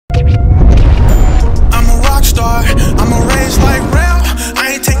I'm a rock star, I'm a raised like rail.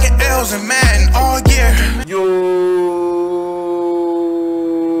 I ain't taking L's in Madden all year. Yo.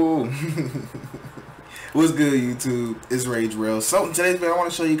 What's good, YouTube? It's Rage Rail. So in today's video, I want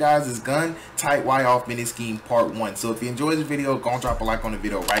to show you guys this gun tight Y off mini scheme part 1. So if you enjoyed this video, go and drop a like on the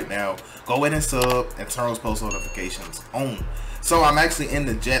video right now. Go ahead and sub and turn those post notifications on. So I'm actually in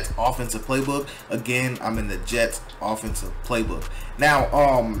the Jets offensive playbook. Again, I'm in the Jets offensive playbook. Now,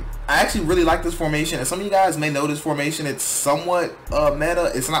 I actually really like this formation, and some of you guys may know this formation. It's somewhat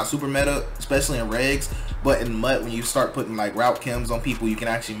meta. It's not super meta, especially in regs, but in MUT, when you start putting like route chems on people, you can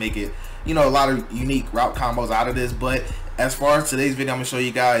actually make it, you know, a lot of unique route combos out of this. But as far as today's video, I'm gonna show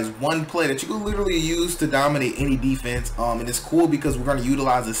you guys one play that you can literally use to dominate any defense, and it's cool because we're gonna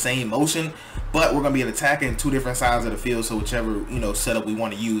utilize the same motion, but we're gonna be attacking two different sides of the field. So whichever, you know, setup we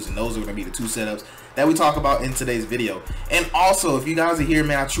want to use, and those are gonna be the two setups that we talk about in today's video. And also, if you guys are here,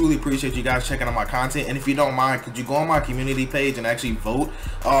 man, I truly appreciate you guys checking out my content. And if you don't mind, could you go on my community page and actually vote?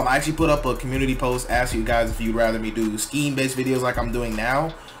 I actually put up a community post asking you guys if you'd rather me do scheme based videos like I'm doing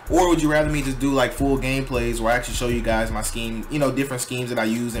now, or would you rather me just do like full gameplays where I actually show you guys my scheme, you know, different schemes that I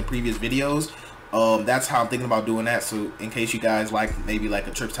use in previous videos. That's how I'm thinking about doing that. So in case you guys like maybe like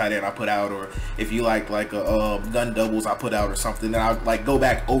a trip tight end I put out, or if you like a gun doubles I put out or something, then I'll like go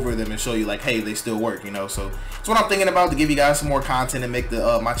back over them and show you like, hey, they still work, you know. So it's what I'm thinking about, to give you guys some more content and make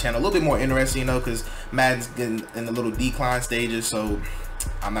the my channel a little bit more interesting, you know, because Madden's getting in the little decline stages. So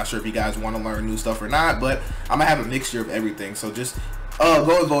I'm not sure if you guys want to learn new stuff or not, but I'm gonna have a mixture of everything. So just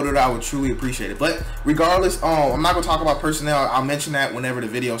go and vote it. I would truly appreciate it. But regardless, I'm not gonna talk about personnel. I'll mention that whenever the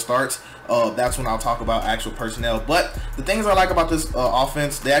video starts. That's when I'll talk about actual personnel. But the things I like about this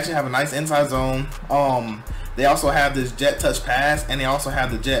offense, they actually have a nice inside zone. They also have this jet touch pass, and they also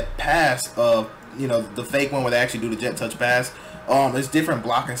have the jet pass, you know, the fake one where they actually do the jet touch pass. There's different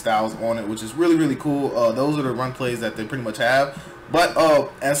blocking styles on it, which is really cool. Those are the run plays that they pretty much have. But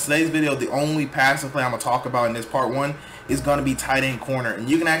as today's video, the only passing play I'm gonna talk about in this part 1 is gonna be tight end corner, and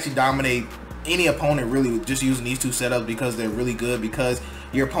you can actually dominate any opponent really just using these two setups because they're really good, because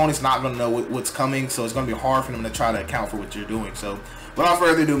your opponent's not gonna know what's coming, so it's gonna be hard for them to try to account for what you're doing. So without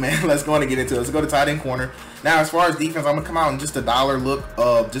further ado, man, let's go on and get into it. Let's go to tight end corner. Now, as far as defense, I'm gonna come out in just a dollar look,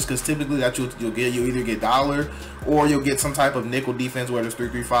 just because typically that you'll either get dollar or you'll get some type of nickel defense where there's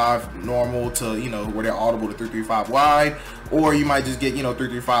 3-3-5 normal to, you know, where they're audible to 3-3-5 wide, or you might just get, you know,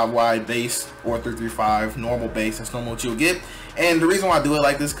 3-3-5 wide base or 3-3-5 normal base. That's normal what you'll get. And the reason why I do it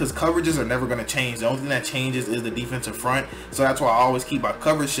like this, because coverages are never going to change. The only thing that changes is the defensive front. So that's why I always keep my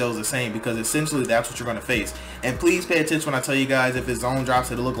coverage shells the same, because essentially that's what you're going to face. And please pay attention when I tell you guys, if it's zone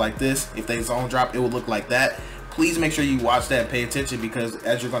drops, it'll look like this. If they zone drop, it will look like that. Please make sure you watch that and pay attention, because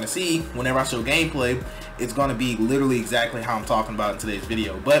as you're going to see whenever I show gameplay, it's going to be literally exactly how I'm talking about in today's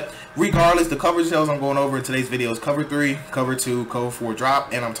video. But regardless, the coverage shells I'm going over in today's video is cover 3, cover 2, cover 4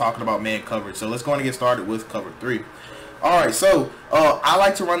 drop, and I'm talking about man coverage. So let's go on and get started with cover 3. Alright, so I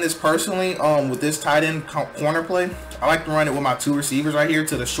like to run this personally with this tight end corner play. I like to run it with my two receivers right here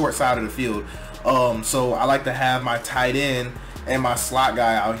to the short side of the field. So I like to have my tight end and my slot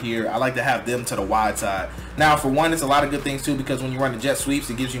guy out here. I like to have them to the wide side. Now, for one, it's a lot of good things too, because when you run the jet sweeps,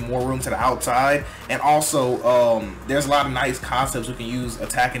 it gives you more room to the outside, and also there's a lot of nice concepts we can use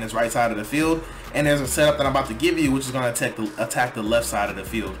attacking this right side of the field. And there's a setup that I'm about to give you, which is going to attack the left side of the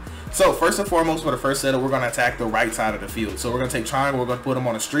field. So first and foremost, for the first setup, we're going to attack the right side of the field. So we're going to take triangle, we're going to put them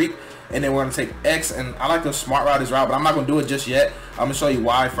on a streak, and then we're going to take X. And I like to smart route this route, but I'm not going to do it just yet. I'm going to show you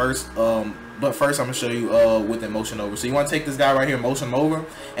why first. But first, I'm going to show you with the motion over. So you want to take this guy right here, motion him over.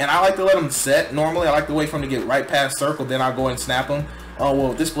 And I like to let him set. Normally, I like to wait for him to get right past circle, then I'll go and snap him. Well,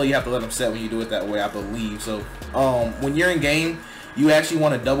 with this play, you have to let him set when you do it that way, I believe. So when you're in game, you actually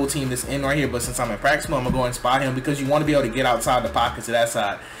want to double team this in right here, but since I'm in practice mode, I'm going to go and spot him, because you want to be able to get outside the pocket to that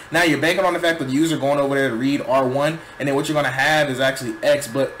side. Now, you're banking on the fact that the user going over there to read R1, and then what you're going to have is actually X,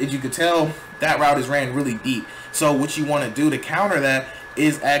 but as you can tell, that route is ran really deep. So what you want to do to counter that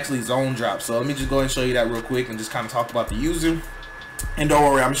is actually zone drop. So let me just go ahead and show you that real quick and just kind of talk about the user. And don't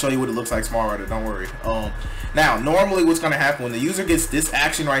worry, I'm going to show you what it looks like smart router, don't worry. Now, normally what's going to happen when the user gets this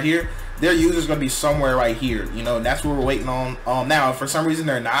action right here, their user is going to be somewhere right here, you know, and that's what we're waiting on. Now, if for some reason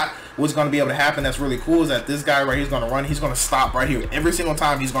they're not, what's going to be able to happen that's really cool is that this guy right here is going to run, he's going to stop right here. Every single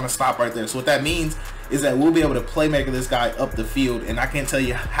time he's going to stop right there. So what that means is that we'll be able to playmaker this guy up the field, and I can't tell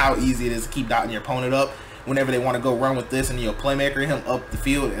you how easy it is to keep dotting your opponent up. whenever they want to go run with this, and you'll playmaker him up the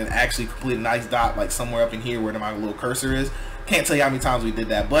field and actually complete a nice dot like somewhere up in here where my little cursor is. Can't tell you how many times we did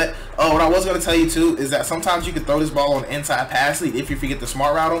that. But what I was going to tell you too is that sometimes you can throw this ball on inside pass lead if you forget to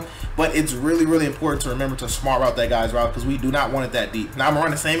smart route him, but it's really important to remember to smart route that guy's route, because we do not want it that deep. Now I'm going to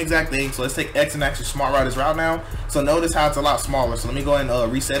run the same exact thing, so let's take X and actually smart route his route now. So notice how it's a lot smaller. So let me go ahead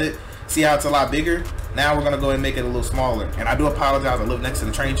and reset it. See how it's a lot bigger? Now we're going to go ahead and make it a little smaller. And I do apologize, I live next to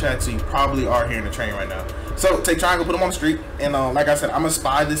the train track, so you probably are hearing the train right now. So take triangle, put him on the street, and like I said, I'm going to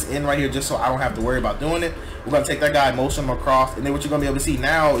spy this in right here just so I don't have to worry about doing it. We're going to take that guy, motion him across, and then what you're going to be able to see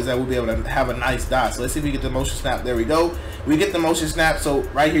now is that we'll be able to have a nice dot. So let's see if we get the motion snap. There we go. We get the motion snap, so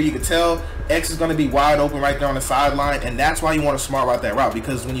right here you can tell X is going to be wide open right there on the sideline, and that's why you want to smart route that route,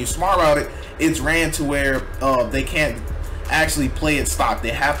 because when you smart route it, it's ran to where they can't actually play it stock. They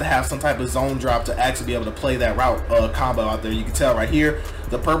have to have some type of zone drop to actually be able to play that route combo out there. You can tell right here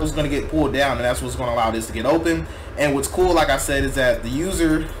the purple's going to get pulled down, and that's what's going to allow this to get open. And what's cool, like I said, is that the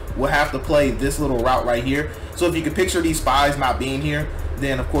user will have to play this little route right here. So if you can picture these spies not being here,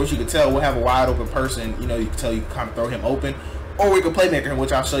 then of course you can tell we'll have a wide open person. You know, you can tell you can kind of throw him open, or we can playmaker him,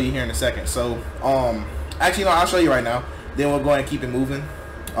 which I'll show you here in a second. So actually no, I'll show you right now, then we'll go ahead and keep it moving.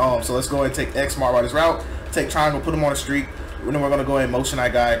 So let's go ahead and take X, smart route his route, take triangle, put him on the streak, and then we're going to go ahead and motion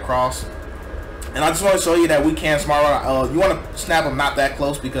that guy across. And I just want to show you that we can smart route. You want to snap him not that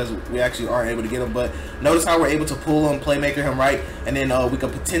close because we actually aren't able to get him, but notice how we're able to pull him, playmaker him right, and then we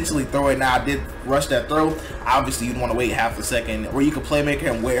could potentially throw it. Now I did rush that throw. Obviously you'd want to wait half a second, or you can playmaker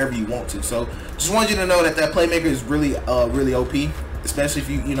him wherever you want to. So just want you to know that that playmaker is really really OP, especially if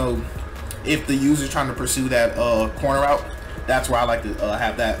you know, if the user's trying to pursue that corner route. That's why I like to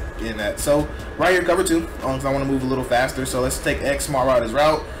have that in that. So right here, cover 2, because I want to move a little faster. So let's take X, smart route his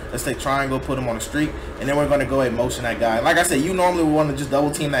route. Let's take triangle, put him on a streak, and then we're going to go ahead and motion that guy. Like I said, you normally would want to just double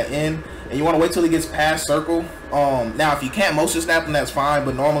team that in, and you want to wait till he gets past circle. Now if you can't motion snap him, that's fine,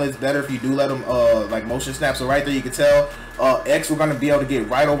 but normally it's better if you do let him like motion snap. So right there you can tell X, we're going to be able to get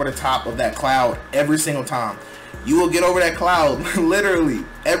right over the top of that cloud every single time. You will get over that cloud literally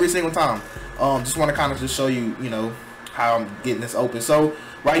every single time. Just want to kind of just show you, you know, how I'm getting this open. So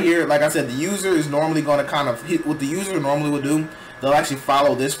right here, like I said, the user is normally going to kind of hit what the user normally would do. They'll actually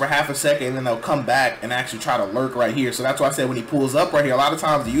follow this for half a second, and then they'll come back and actually try to lurk right here. So that's why I said when he pulls up right here, a lot of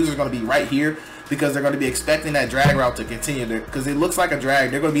times the user is going to be right here because they're going to be expecting that drag route to continue there, because it looks like a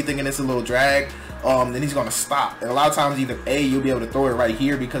drag. They're going to be thinking it's a little drag. Then he's going to stop, and a lot of times either A, you'll be able to throw it right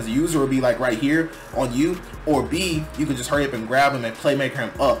here because the user will be like right here on you, or B, you can just hurry up and grab him and playmaker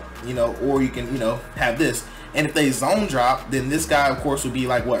him up, you know, or you can, you know, have this. And if they zone drop, then this guy of course would be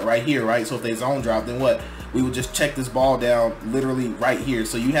like what, right here, right? So if they zone drop, then what, we would just check this ball down literally right here.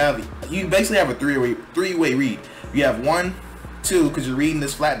 So you basically have a three-way read. You have 1, 2, because you're reading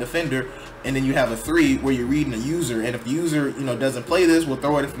this flat defender, and then you have a 3 where you're reading the user. And if the user, you know, doesn't play this, we'll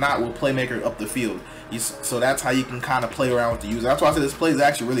throw it. If not, we'll playmaker up the field. So that's how you can kind of play around with the user. That's why I said this play is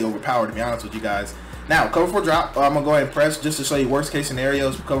actually really overpowered, to be honest with you guys. Now cover 4 drop. I'm gonna go ahead and press just to show you worst case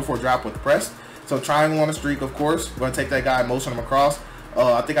scenarios. Cover 4 drop with press. So triangle on a streak, of course. We're going to take that guy and motion him across.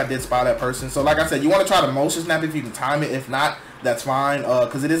 I think I did spy that person. So like I said, you want to try to motion snap if you can time it. If not, that's fine,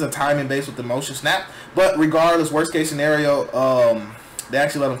 because it is a timing base with the motion snap. But regardless, worst case scenario, they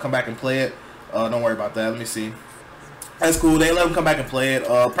actually let him come back and play it. Don't worry about that. Let me see. That's cool. They let him come back and play it.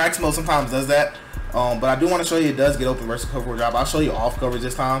 Practice mode sometimes does that. But I do want to show you it does get open versus cover 4 drop. I'll show you off coverage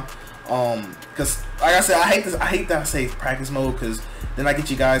this time. Because like I said, I hate that I say practice mode, because then I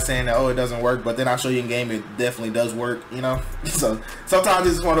get you guys saying that, oh, it doesn't work, but then I'll show you in game it definitely does work, you know. So sometimes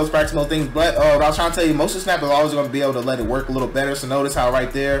it's one of those practice mode things. But what I was trying to tell you, motion snap is always going to be able to let it work a little better. So notice how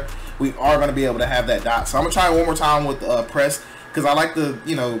right there we are going to be able to have that dot. So I'm gonna try it one more time with press, because I like to,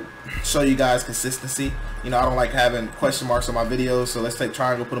 you know, show you guys consistency. You know, I don't like having question marks on my videos. So let's take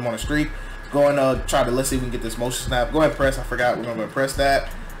triangle, put them on a streak. Go and try to, let's see if we can get this motion snap. Go ahead and press. I forgot we're gonna press that.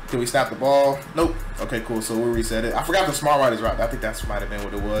 Can we snap the ball? Nope. Okay, cool. So we'll reset it. I forgot the smart route is route. I think that's might have been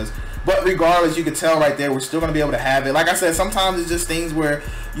what it was. But regardless, you can tell right there, we're still going to be able to have it. Like I said, sometimes it's just things where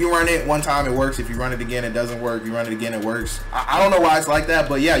you run it one time, it works. If you run it again, it doesn't work. You run it again, it works. I don't know why it's like that,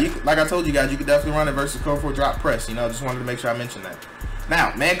 but yeah, like I told you guys, you could definitely run it versus cover 4 drop press. You know, just wanted to make sure I mentioned that.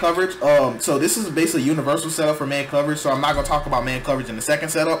 Now, man coverage. So this is basically a universal setup for man coverage. So I'm not going to talk about man coverage in the second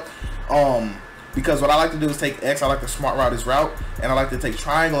setup. Because what I like to do is take X, I like to smart route his route, and I like to take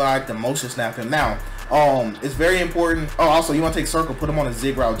triangle, I like to motion snap him. Now, it's very important. Oh, also, you want to take circle, put him on a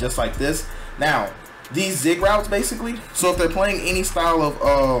zig route just like this. Now, these zig routes, basically, so if they're playing any style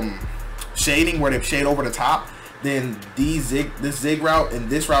of shading where they shade over the top, then this zig route and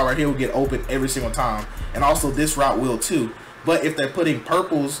this route right here will get open every single time. And also, this route will too. But if they're putting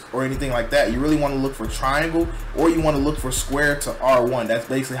purples or anything like that, you really want to look for triangle, or you want to look for square to R1. That's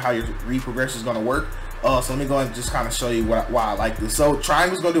basically how your read progression is going to work. So let me go and just kind of show you why I like this. So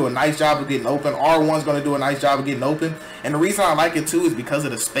triangle's going to do a nice job of getting open. R1's going to do a nice job of getting open. And the reason I like it too is because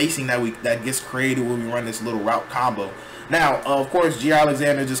of the spacing that gets created when we run this little route combo. Now, of course, G.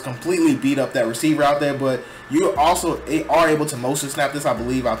 Alexander just completely beat up that receiver out there, but you also are able to motion snap this, I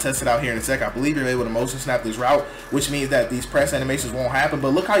believe. I'll test it out here in a sec. I believe you're able to motion snap this route, which means that these press animations won't happen.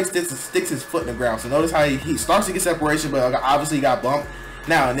 But look how he sticks his foot in the ground. So notice how he starts to get separation, but obviously he got bumped.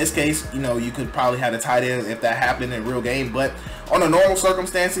 Now, in this case, you know, you could probably have a tight end if that happened in real game, but on the normal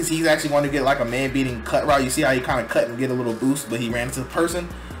circumstances, he's actually going to get like a man-beating cut route. You see how he kind of cut and get a little boost, but he ran into the person.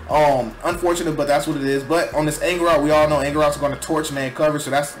 Unfortunate, but that's what it is. But on this angle route, we all know angle routes are going to torch man coverage,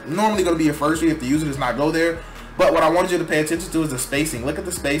 so that's normally going to be your first read if the user does not go there. But what I wanted you to pay attention to is the spacing. Look at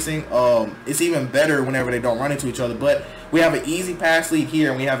the spacing. It's even better whenever they don't run into each other. But we have an easy pass lead here,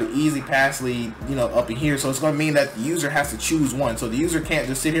 and we have an easy pass lead, you know, up in here. So it's going to mean that the user has to choose one. So the user can't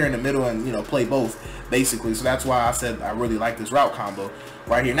just sit here in the middle and, you know, play both, basically. So that's why I said I really like this route combo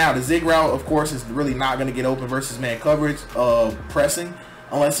right here. Now, the zig route, of course, is really not going to get open versus man coverage pressing,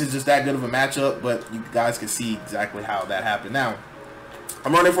 unless it's just that good of a matchup. But you guys can see exactly how that happened. Now,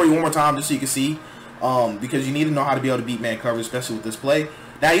 I'm running for you one more time just so you can see. Because you need to know how to be able to beat man coverage, especially with this play.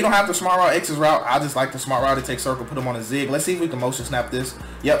 Now, you don't have to smart route X's route. I just like the smart route to take circle, put him on a zig. Let's see if we can motion snap this.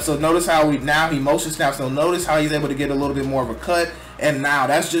 Yep, so notice how he motion snaps. So notice how he's able to get a little bit more of a cut. And now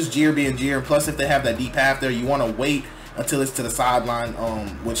that's just Jeer being Jeer. Plus, if they have that deep half there, you want to wait until it's to the sideline,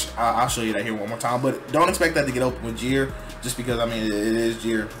 which I'll show you that here one more time. But don't expect that to get open with Jeer, just because, I mean, it is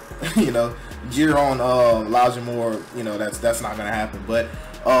Jeer. You know, Jeer on Elijah Moore, you know, that's not going to happen. But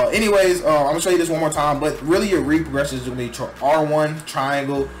anyways, I'm going to show you this one more time. But really, your read progression is going to be R1,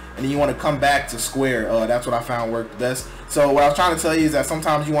 triangle, and then you want to come back to square. That's what I found worked best. So what I was trying to tell you is that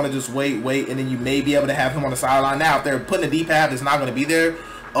sometimes you want to just wait, and then you may be able to have him on the sideline. Now, if they're putting a deep half, it's not going to be there.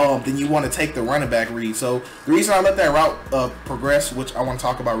 Then you want to take the running back read. So the reason I let that route progress, which I want to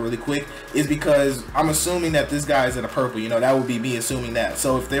talk about really quick, is because I'm assuming that this guy is in a purple. You know, that would be me assuming that.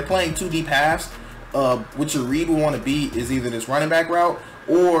 So if they're playing two deep halves, what your read will want to be is either this running back route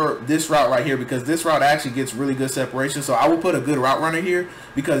or this route right here, because this route actually gets really good separation. So I will put a good route runner here,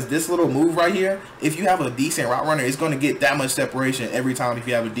 because this little move right here, if you have a decent route runner, it's going to get that much separation every time if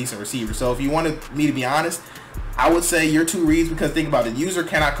you have a decent receiver. So if you wanted me to be honest, I would say your two reads, because think about it, user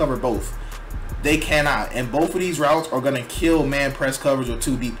cannot cover both. They cannot, and both of these routes are going to kill man press coverage with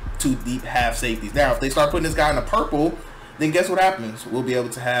two deep half safeties. Now, if they start putting this guy in the purple, then guess what happens? We'll be able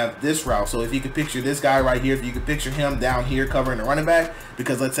to have this route. So if you could picture this guy right here, if you could picture him down here covering the running back,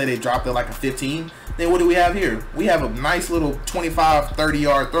 because let's say they dropped it like a 15, then what do we have here? We have a nice little 25,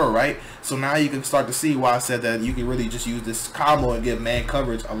 30-yard throw, right? So now you can start to see why I said that you can really just use this combo and give man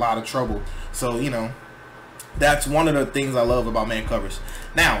coverage a lot of trouble. So, you know, that's one of the things I love about man coverage.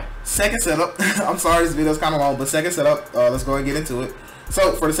 Now, second setup. I'm sorry, this video is kind of long, but second setup, let's go and get into it.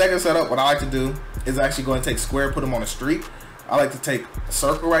 So for the second setup, what I like to do is actually go and take square, put them on a streak. I like to take a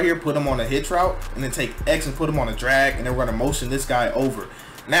circle right here, put them on a hitch route, and then take X and put them on a drag, and then we're going to motion this guy over.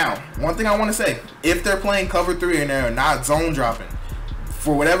 Now, one thing I want to say, if they're playing cover 3 and they're not zone dropping,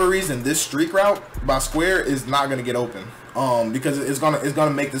 for whatever reason, this streak route by square is not going to get open. Because it's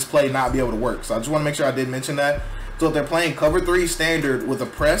gonna make this play not be able to work. So I just want to make sure I did mention that. So if they're playing cover 3 standard with a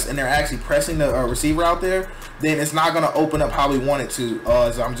press and they're actually pressing the receiver out there, then it's not going to open up how we want it to.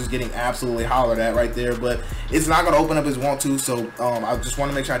 So I'm just getting absolutely hollered at right there, but it's not going to open up as we want to. So I just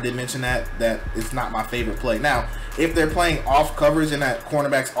want to make sure I did mention that it's not my favorite play. Now, if they're playing off coverage and that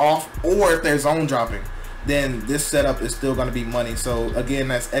cornerback's off, or if they're zone dropping, then this setup is still going to be money. So again,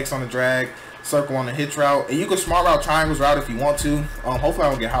 that's X on the drag, circle on the hitch route, and you can smart route triangles route if you want to. Hopefully I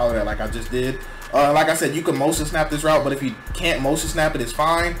don't get hollered at like I just did. Like I said, you can motion snap this route, but if you can't motion snap it, it's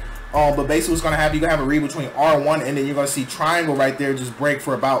fine. But basically what's going to happen, you're going to have a read between R1, and then you're going to see triangle right there just break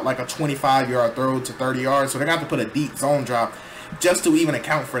for about like a 25-yard throw to 30 yards. So they're going to have to put a deep zone drop just to even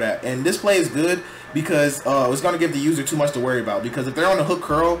account for that. And this play is good because it's going to give the user too much to worry about. Because if they're on the hook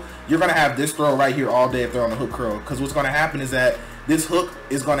curl, you're going to have this throw right here all day if they're on the hook curl. Because what's going to happen is that this hook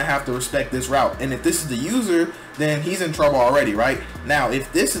is going to have to respect this route. And if this is the user, then he's in trouble already, right? Now,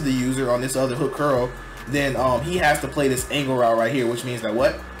 if this is the user on this other hook curl, then he has to play this angle route right here, which means that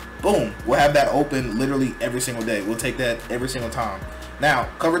what? Boom, we'll have that open literally every single day. We'll take that every single time. Now,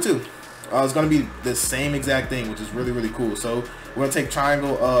 cover 2. It's going to be the same exact thing, which is really, really cool. So we're going to take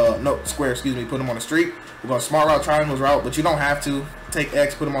square, excuse me, put them on a streak. We're going to smart route triangles route, but you don't have to. Take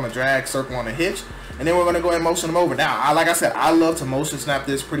X, put them on a drag, circle on a hitch, and then we're going to go ahead and motion them over. Now, like I said, I love to motion snap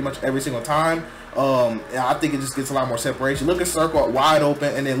this pretty much every single time. I think it just gets a lot more separation. Look at circle wide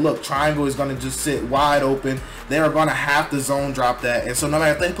open, and then look, triangle is going to just sit wide open. They are going to have to zone drop that. And so no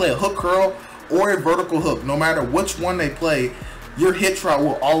matter if they play a hook curl or a vertical hook, no matter which one they play, your hitch route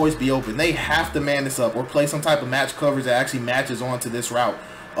will always be open. They have to man this up or play some type of match coverage that actually matches onto this route.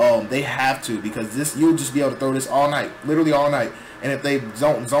 They have to, because this, you'll just be able to throw this all night, literally all night. And if they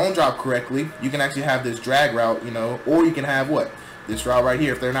zone drop correctly, you can actually have this drag route, you know, or you can have what? This route right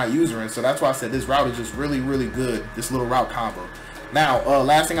here if they're not using it. So that's why I said this route is just really, really good, this little route combo. Now,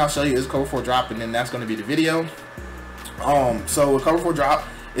 last thing I'll show you is cover 4 drop, and then that's going to be the video. So a cover 4 drop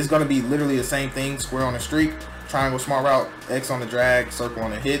is going to be literally the same thing, square on the streak, triangle smart route, X on the drag, circle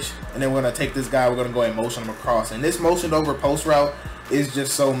on the hitch, and then we're going to take this guy, we're going to go and motion him across. And this motioned over post route is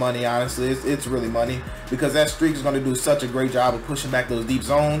just so money, honestly. It's really money, because that streak is going to do such a great job of pushing back those deep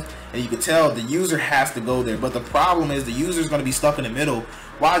zones, and you can tell the user has to go there. But the problem is the user is going to be stuck in the middle.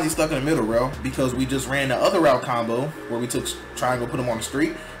 Why is he stuck in the middle, bro? Because we just ran the other route combo where we took triangle, put him on the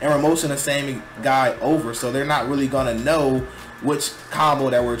streak, and we're motioning the same guy over, so they're not really going to know which combo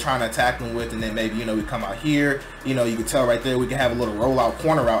that we're trying to attack them with. And then maybe, you know, we come out here, you know, you can tell right there we can have a little rollout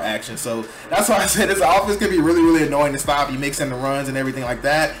corner route action. So that's why I said this offense can be really, really annoying to stop. You mix in the runs and everything like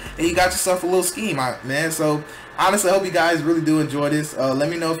that, and you got yourself a little scheme, man. So honestly, I hope you guys really do enjoy this. Let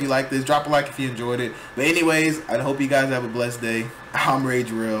me know if you like this. Drop a like if you enjoyed it. But anyways, I hope you guys have a blessed day. I'm Rage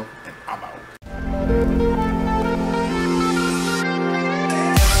Real, and I'm out.